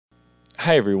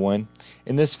Hi everyone.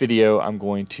 In this video I'm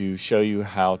going to show you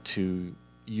how to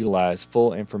utilize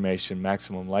full information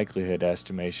maximum likelihood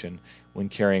estimation when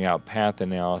carrying out path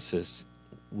analysis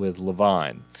with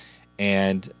Lavaan.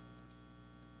 And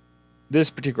this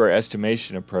particular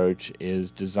estimation approach is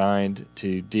designed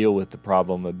to deal with the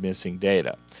problem of missing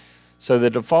data. So the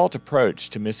default approach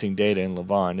to missing data in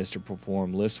Lavaan is to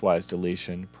perform listwise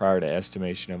deletion prior to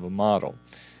estimation of a model.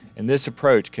 And this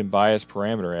approach can bias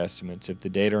parameter estimates if the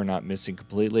data are not missing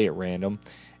completely at random,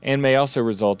 and may also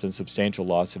result in substantial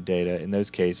loss of data in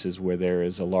those cases where there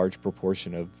is a large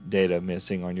proportion of data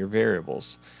missing on your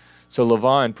variables. So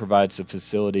Lavaan provides the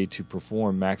facility to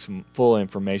perform full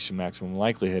information maximum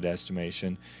likelihood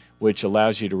estimation, which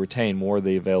allows you to retain more of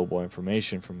the available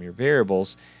information from your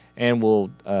variables and will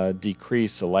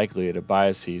decrease the likelihood of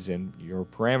biases in your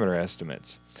parameter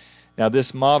estimates. Now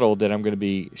this model that I'm going to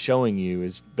be showing you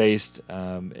is based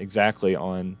exactly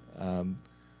on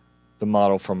the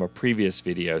model from a previous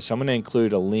video. So I'm going to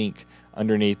include a link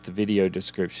underneath the video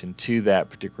description to that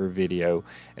particular video.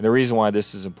 And the reason why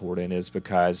this is important is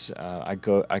because I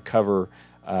cover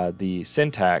the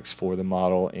syntax for the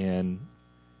model in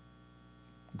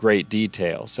great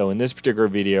detail. So in this particular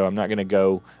video I'm not going to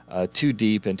go too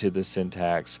deep into the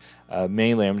syntax.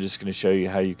 Mainly I'm just going to show you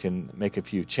how you can make a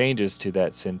few changes to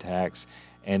that syntax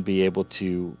and be able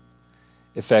to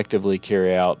effectively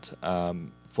carry out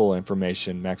full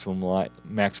information maximum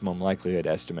likelihood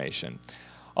estimation.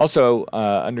 Also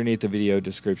underneath the video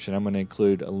description I'm going to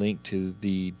include a link to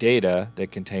the data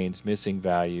that contains missing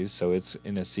values, so it's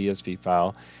in a CSV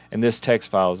file, and this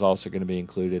text file is also going to be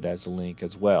included as a link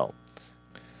as well.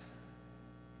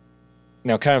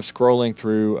 Now, kind of scrolling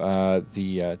through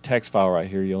the text file right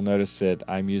here, you'll notice that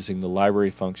I'm using the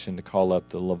library function to call up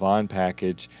the Lavaan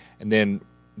package, and then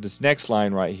this next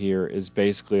line right here is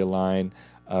basically a line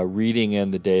reading in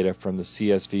the data from the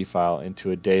CSV file into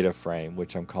a data frame,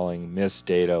 which I'm calling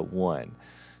missdata1.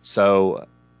 So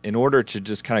in order to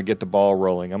just kind of get the ball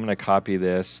rolling, I'm going to copy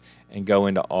this and go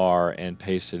into R and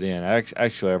paste it in.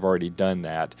 Actually, I've already done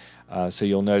that. So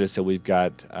you'll notice that we've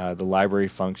got the library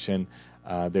function.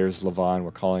 There's Lavaan,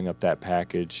 we're calling up that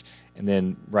package, and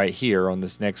then right here on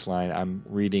this next line I'm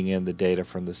reading in the data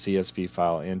from the CSV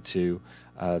file into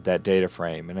that data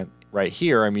frame, and right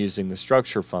here I'm using the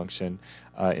structure function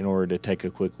in order to take a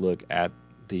quick look at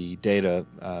the data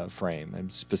frame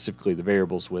and specifically the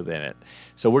variables within it.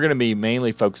 So we're going to be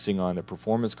mainly focusing on the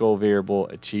performance goal variable,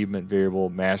 achievement variable,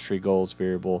 mastery goals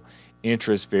variable,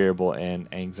 interest variable, and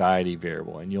anxiety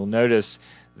variable. And you'll notice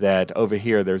that over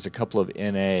here there's a couple of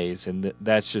NAs, and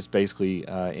that's just basically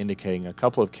indicating a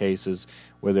couple of cases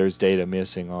where there's data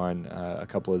missing on a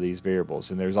couple of these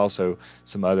variables, and there's also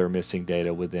some other missing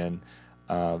data within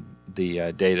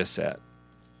the data set.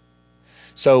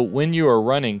 So when you are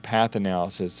running path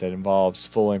analysis that involves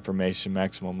full information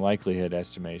maximum likelihood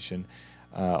estimation,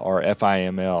 or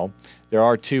FIML, there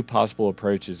are two possible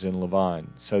approaches in Lavaan.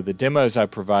 So the demos I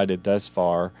provided thus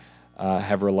far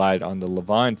have relied on the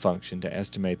Lavaan function to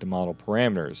estimate the model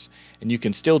parameters. And you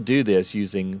can still do this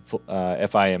using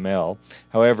FIML.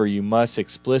 However, you must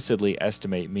explicitly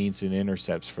estimate means and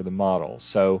intercepts for the model.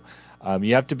 So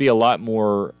you have to be a lot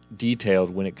more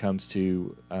detailed when it comes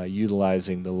to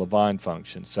utilizing the Lavaan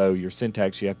function. So your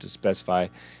syntax, you have to specify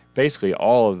basically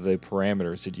all of the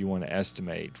parameters that you want to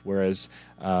estimate, whereas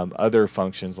other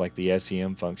functions like the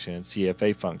SEM function and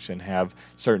CFA function have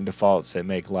certain defaults that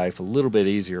make life a little bit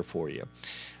easier for you.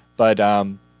 But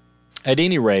at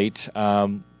any rate,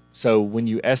 so when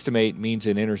you estimate means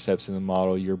and intercepts in the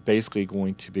model, you're basically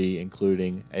going to be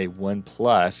including a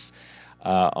 1+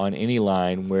 on any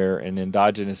line where an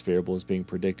endogenous variable is being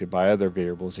predicted by other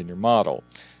variables in your model.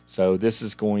 So this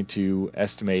is going to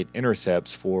estimate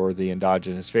intercepts for the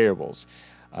endogenous variables.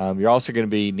 You're also going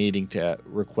to be needing to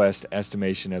request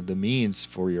estimation of the means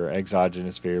for your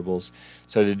exogenous variables.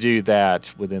 So to do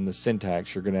that within the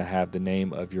syntax, you're going to have the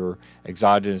name of your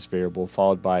exogenous variable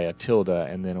followed by a tilde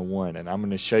and then a 1. And I'm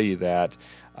going to show you that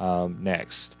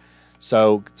next.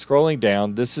 So scrolling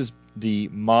down, this is the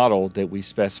model that we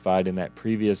specified in that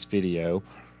previous video.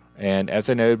 And as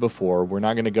I noted before, we're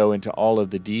not going to go into all of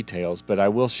the details, but I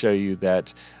will show you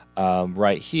that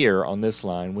right here on this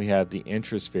line we have the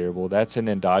interest variable. That's an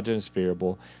endogenous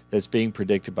variable that's being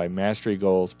predicted by mastery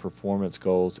goals, performance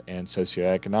goals, and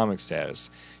socioeconomic status.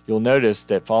 You'll notice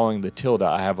that following the tilde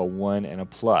I have a 1 and a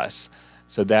plus.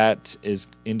 So that is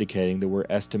indicating that we're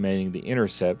estimating the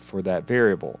intercept for that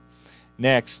variable.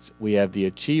 Next, we have the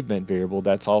achievement variable.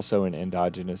 That's also an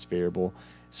endogenous variable.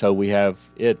 So we have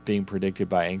it being predicted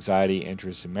by anxiety,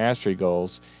 interest, and mastery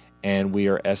goals, and we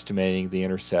are estimating the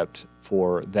intercept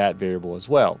for that variable as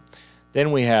well.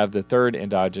 Then we have the third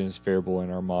endogenous variable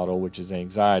in our model, which is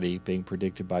anxiety, being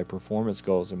predicted by performance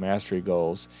goals and mastery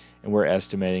goals, and we're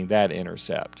estimating that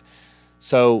intercept.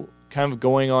 So kind of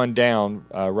going on down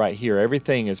right here,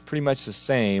 everything is pretty much the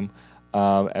same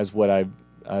as what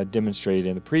I've demonstrated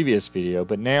in the previous video,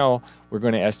 but now we're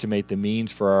going to estimate the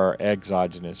means for our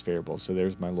exogenous variables. So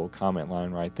there's my little comment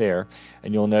line right there,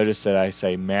 and you'll notice that I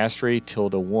say mastery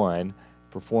 ~1,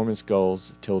 performance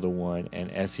goals ~1,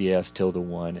 and SES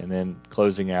 ~1, and then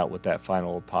closing out with that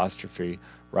final apostrophe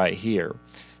right here.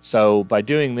 So by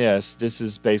doing this, this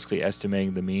is basically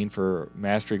estimating the mean for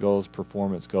mastery goals,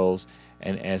 performance goals,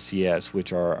 and SES,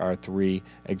 which are our three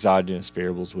exogenous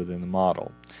variables within the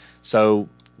model. So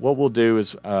what we'll do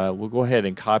is we'll go ahead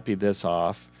and copy this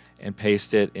off and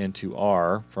paste it into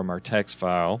R from our text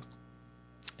file.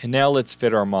 And now let's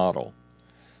fit our model.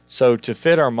 So to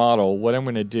fit our model, what I'm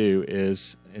going to do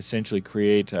is essentially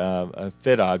create a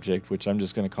fit object, which I'm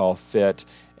just going to call fit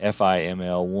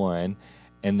FIML1,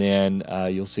 and then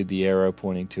you'll see the arrow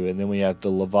pointing to it. And then we have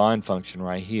the Lavaan function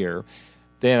right here.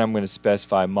 Then I'm going to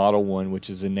specify model1,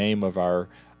 which is the name of our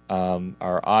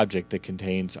object that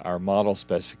contains our model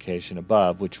specification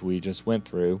above, which we just went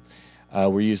through.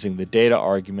 We're using the data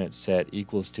argument set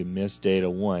equals to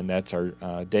missData1. That's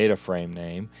our data frame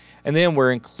name. And then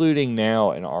we're including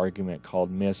now an argument called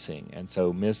missing. And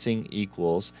so missing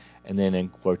equals, and then in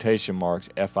quotation marks,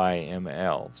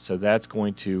 FIML. So that's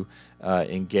going to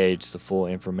engage the full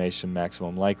information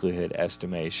maximum likelihood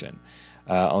estimation.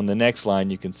 On the next line,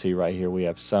 you can see right here we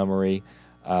have summary.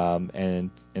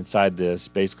 And inside this,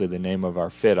 basically the name of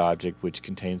our fit object, which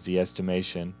contains the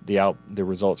estimation, the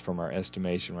results from our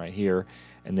estimation right here,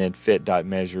 and then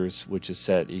fit.measures, which is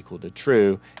set equal to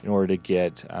true in order to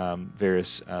get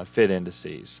various fit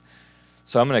indices.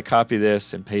 So I'm going to copy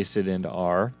this and paste it into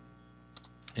R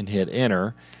and hit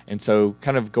enter. And so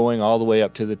kind of going all the way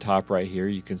up to the top right here,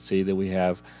 you can see that we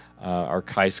have our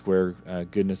chi-square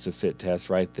goodness of fit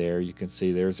test right there. You can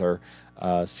see there's our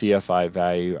CFI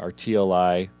value, our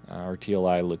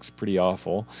TLI looks pretty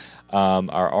awful.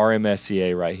 Our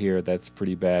RMSEA right here, that's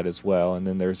pretty bad as well. And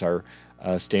then there's our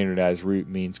standardized root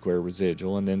mean square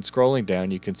residual. And then scrolling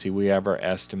down, you can see we have our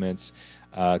estimates,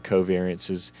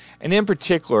 covariances. And in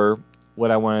particular,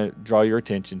 what I want to draw your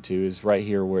attention to is right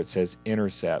here where it says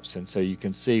intercepts. And so you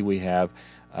can see we have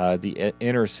the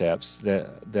intercepts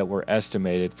that were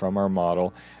estimated from our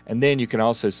model. And then you can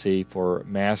also see for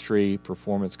mastery,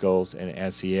 performance goals,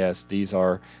 and SES, these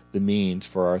are the means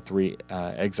for our three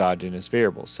exogenous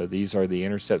variables. So these are the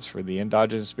intercepts for the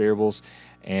endogenous variables,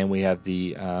 and we have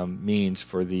the means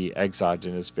for the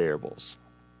exogenous variables.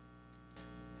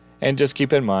 And just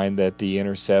keep in mind that the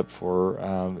intercept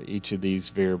for each of these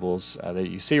variables that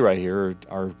you see right here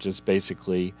are just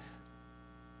basically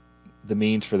the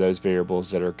means for those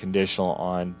variables that are conditional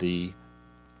on the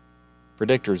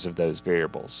predictors of those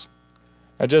variables.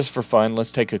 Now, just for fun,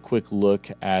 let's take a quick look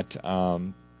at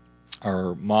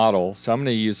our model. So I'm going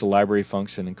to use the library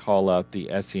function and call up the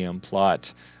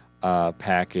semplot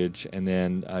package, and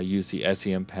then use the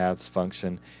sempaths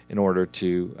function in order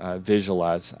to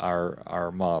visualize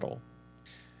our model.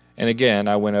 And again,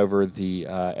 I went over the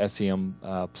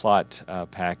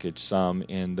semplot package some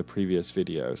in the previous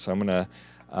video. So I'm going to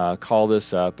call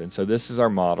this up, and so this is our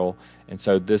model, and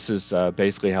so this is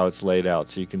basically how it's laid out.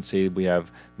 So you can see we have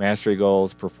mastery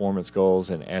goals, performance goals,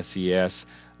 and SES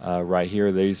right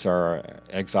here. These are our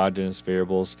exogenous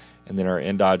variables, and then our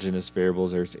endogenous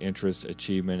variables, there's interest,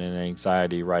 achievement, and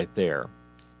anxiety right there.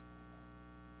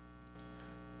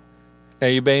 Now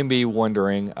you may be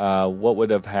wondering what would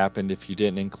have happened if you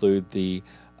didn't include the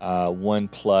 1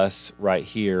 plus right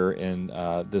here in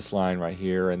this line right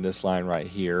here and this line right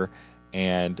here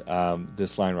and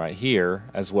this line right here,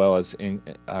 as well as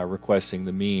requesting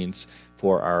the means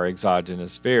for our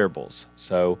exogenous variables.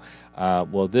 So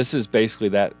well, this is basically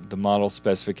the model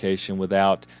specification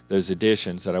without those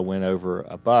additions that I went over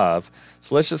above.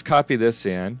 So let's just copy this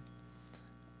in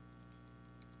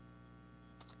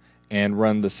and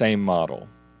run the same model.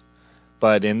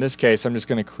 But in this case, I'm just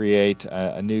going to create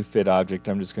a new fit object.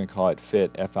 I'm just going to call it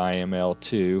fit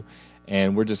FIML2,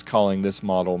 and we're just calling this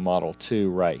model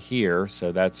model2 right here.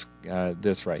 So that's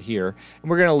this right here, and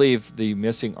we're going to leave the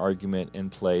missing argument in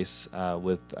place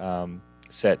with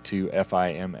set to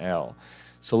FIML.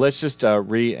 So let's just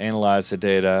reanalyze the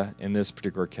data in this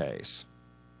particular case.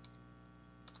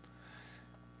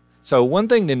 So one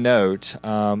thing to note,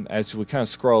 as we kind of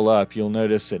scroll up, you'll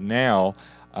notice that now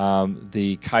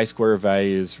the chi-square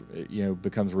values,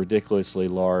 becomes ridiculously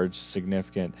large,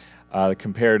 significant. The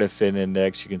comparative fit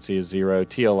index, you can see, is 0.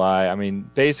 TLI, I mean,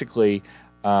 basically,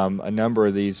 a number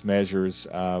of these measures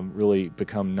really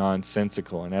become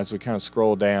nonsensical. And as we kind of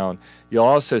scroll down, you'll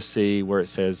also see where it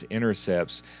says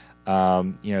intercepts.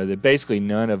 That basically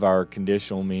none of our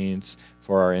conditional means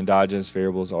for our endogenous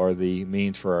variables or the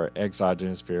means for our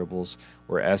exogenous variables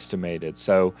were estimated.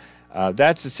 So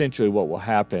that's essentially what will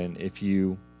happen if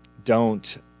you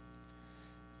don't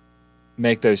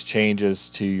make those changes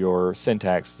to your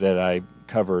syntax that I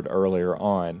covered earlier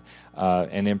on,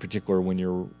 and in particular when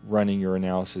you're running your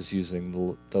analysis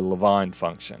using the Lavaan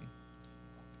function.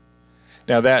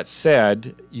 Now that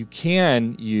said, you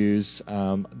can use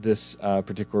this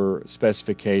particular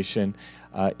specification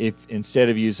if instead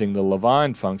of using the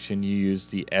Lavaan function you use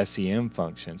the SEM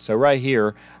function. So right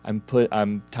here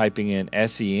I'm typing in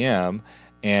SEM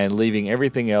and leaving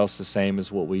everything else the same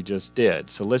as what we just did.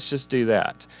 So let's just do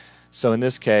that. So in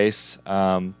this case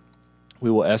we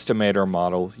will estimate our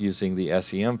model using the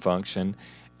SEM function,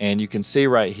 and you can see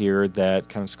right here that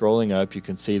kind of scrolling up you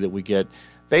can see that we get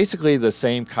basically the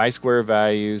same chi-square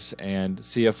values and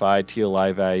CFI,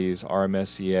 TLI values,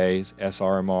 RMSEA,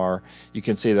 SRMR. You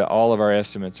can see that all of our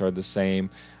estimates are the same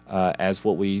as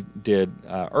what we did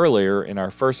earlier in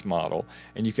our first model.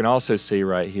 And you can also see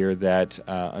right here that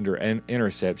under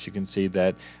intercepts you can see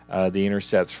that the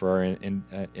intercepts for our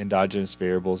endogenous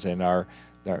variables and our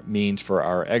means for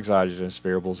our exogenous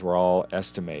variables were all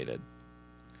estimated.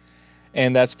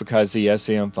 And that's because the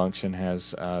SEM function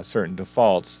has certain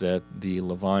defaults that the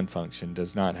Lavaan function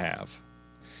does not have.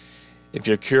 If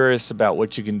you're curious about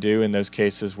what you can do in those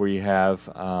cases where you have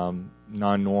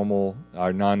non-normal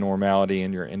or non-normality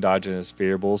in your endogenous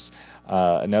variables,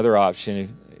 another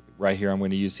option right here, I'm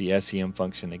going to use the SEM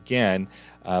function again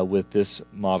with this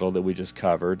model that we just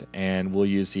covered, and we'll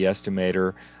use the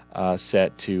estimator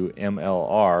set to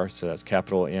MLR, so that's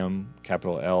capital M,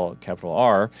 capital L, capital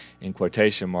R in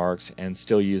quotation marks, and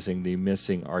still using the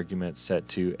missing argument set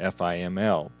to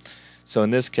FIML. So in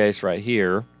this case right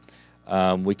here,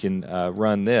 we can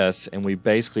run this, and we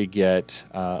basically get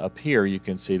up here you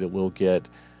can see that we'll get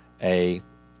a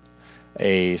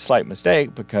slight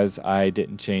mistake because I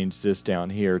didn't change this down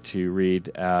here to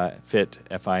read fit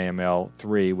FIML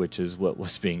 3, which is what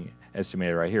was being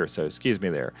estimated right here. So excuse me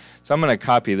there. So I'm going to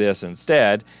copy this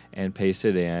instead and paste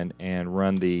it in and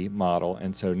run the model.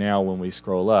 And so now when we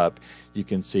scroll up, you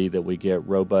can see that we get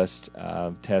robust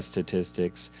test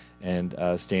statistics and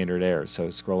standard error. So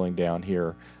scrolling down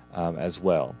here as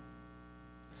well.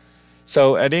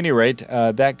 So at any rate,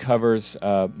 that covers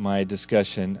my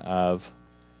discussion of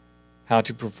how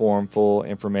to perform full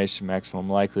information maximum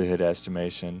likelihood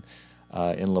estimation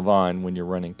in Lavaan when you're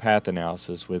running path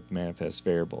analysis with manifest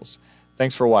variables.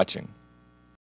 Thanks for watching.